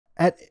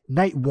At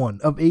night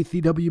 1 of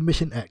ACW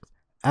Mission X,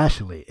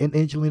 Ashley and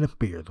Angelina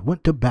Spears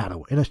went to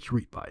battle in a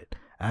street fight.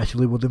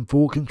 Ashley was in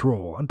full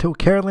control until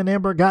Carolyn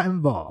Amber got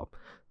involved.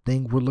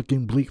 Things were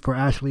looking bleak for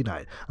Ashley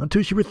Knight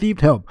until she received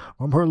help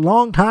from her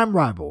longtime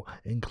rival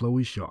in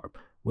Chloe Sharp.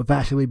 With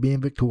Ashley being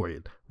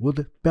victorious,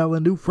 would spell a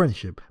new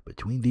friendship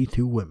between these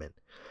two women.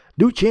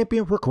 New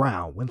champions were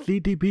crowned when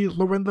CTP's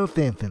Lorenzo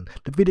Sampson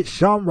defeated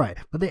Sean Wright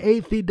for the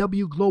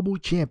ACW Global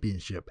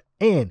Championship,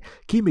 and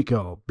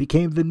Kimiko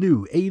became the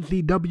new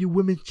ACW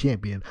Women's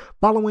Champion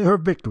following her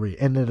victory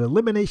in an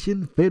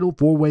elimination fatal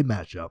 4-way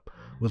matchup.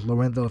 With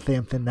Lorenzo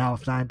Sampson now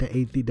signed to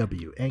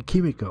ACW and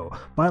Kimiko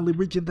finally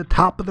reaching the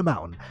top of the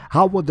mountain,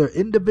 how will their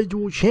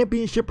individual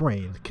championship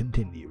reigns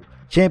continue?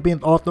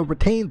 Champions also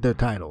retained their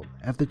titles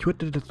as the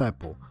Twisted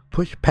Disciple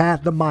pushed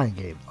past the mind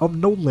game of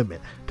No Limit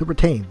to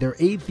retain their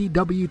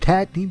ACW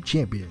Tag Team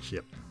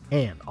Championship,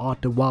 and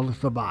Austin Wallace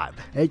survived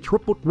a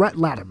triple threat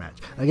ladder match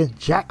against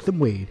Jackson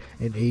Wade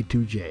and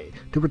A2J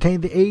to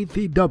retain the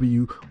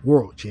ACW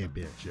World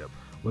Championship.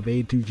 With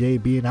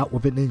A2J being out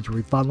with an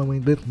injury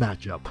following this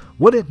matchup,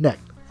 what is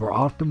next for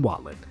Austin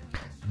Wallace?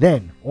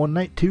 Then, on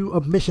night 2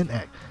 of Mission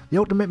X, the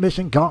Ultimate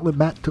Mission Gauntlet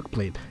match took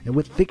place, in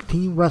which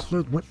 16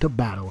 wrestlers went to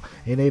battle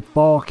in a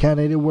Fall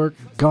Canada Work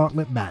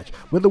Gauntlet match,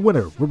 where the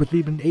winner will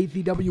receive an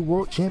ACW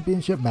World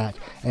Championship match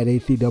at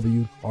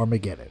ACW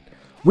Armageddon.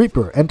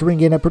 Reaper,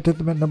 entering in at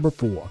participant number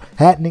 4,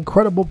 had an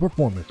incredible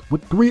performance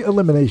with 3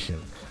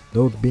 eliminations,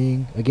 those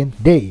being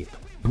against Dave,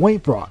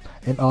 Dwayne Frost,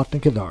 and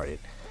Austin Kazarian.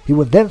 He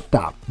was then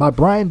stopped by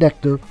Brian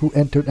Dexter, who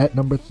entered at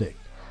number 6.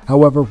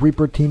 However,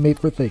 Reaper teammate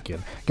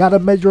Forsaken got a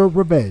measure of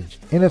revenge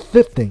in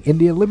assisting in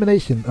the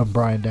elimination of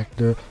Brian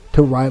Dexter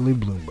to Riley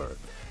Bloomberg.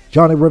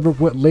 Johnny Rivers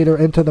would later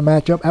enter the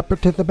matchup at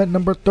participant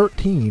number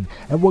 13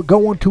 and would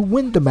go on to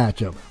win the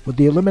matchup with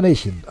the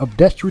elimination of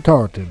Destry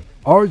Tarleton,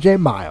 RJ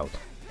Miles,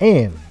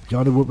 and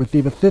Johnny would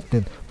receive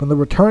assistance from the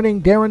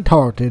returning Darren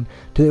Tarleton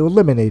to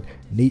eliminate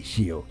Nate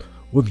Shield.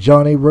 With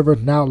Johnny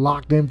Rivers now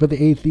locked in for the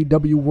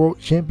ACW World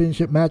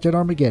Championship match at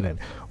Armageddon,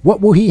 what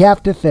will he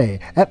have to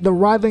say at the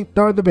Rising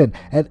Stars event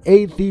as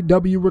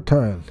ACW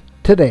returns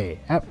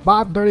today at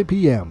 5:30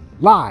 p.m.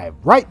 live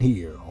right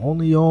here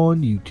only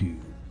on YouTube?